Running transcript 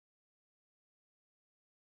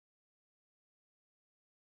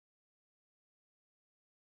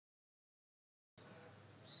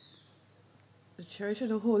The Church of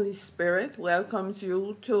the Holy Spirit welcomes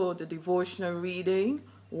you to the devotional reading,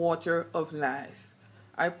 Water of Life.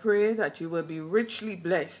 I pray that you will be richly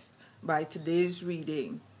blessed by today's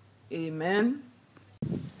reading. Amen.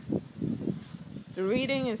 The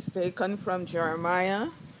reading is taken from Jeremiah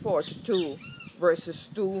 42, verses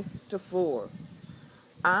 2 to 4.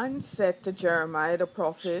 And said to Jeremiah the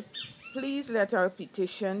prophet, Please let our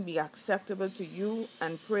petition be acceptable to you,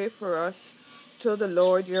 and pray for us to the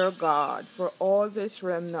Lord your God for all this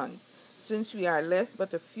remnant, since we are left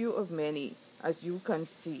but a few of many, as you can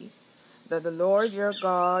see, that the Lord your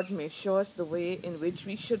God may show us the way in which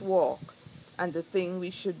we should walk, and the thing we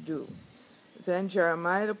should do. Then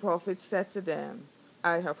Jeremiah the prophet said to them,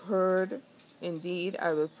 I have heard. Indeed,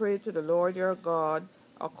 I will pray to the Lord your God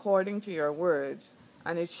according to your words,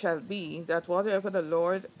 and it shall be that whatever the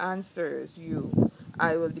Lord answers you,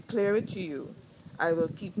 I will declare it to you. I will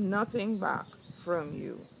keep nothing back from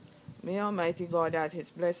you. May Almighty God add his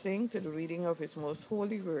blessing to the reading of his most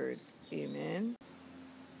holy word. Amen.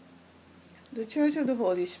 The Church of the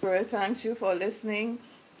Holy Spirit thanks you for listening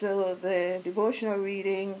to the devotional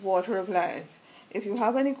reading, Water of Life. If you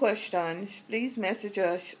have any questions, please message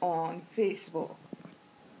us on Facebook.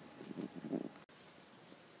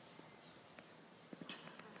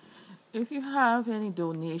 If you have any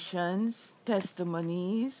donations,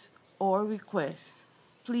 testimonies, or requests,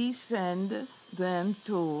 please send them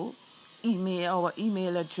to our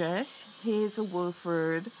email address,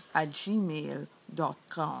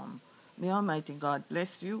 hazelwolford@gmail.com. May Almighty God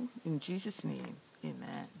bless you. In Jesus' name,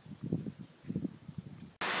 amen.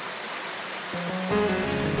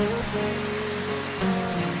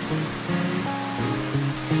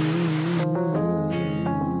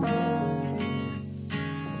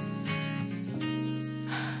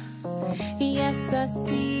 Yes, I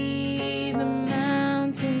see the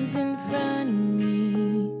mountains in front of me.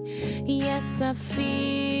 Yes, I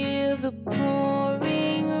feel the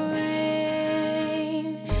pouring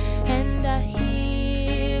rain, and I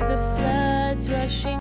hear the floods rushing.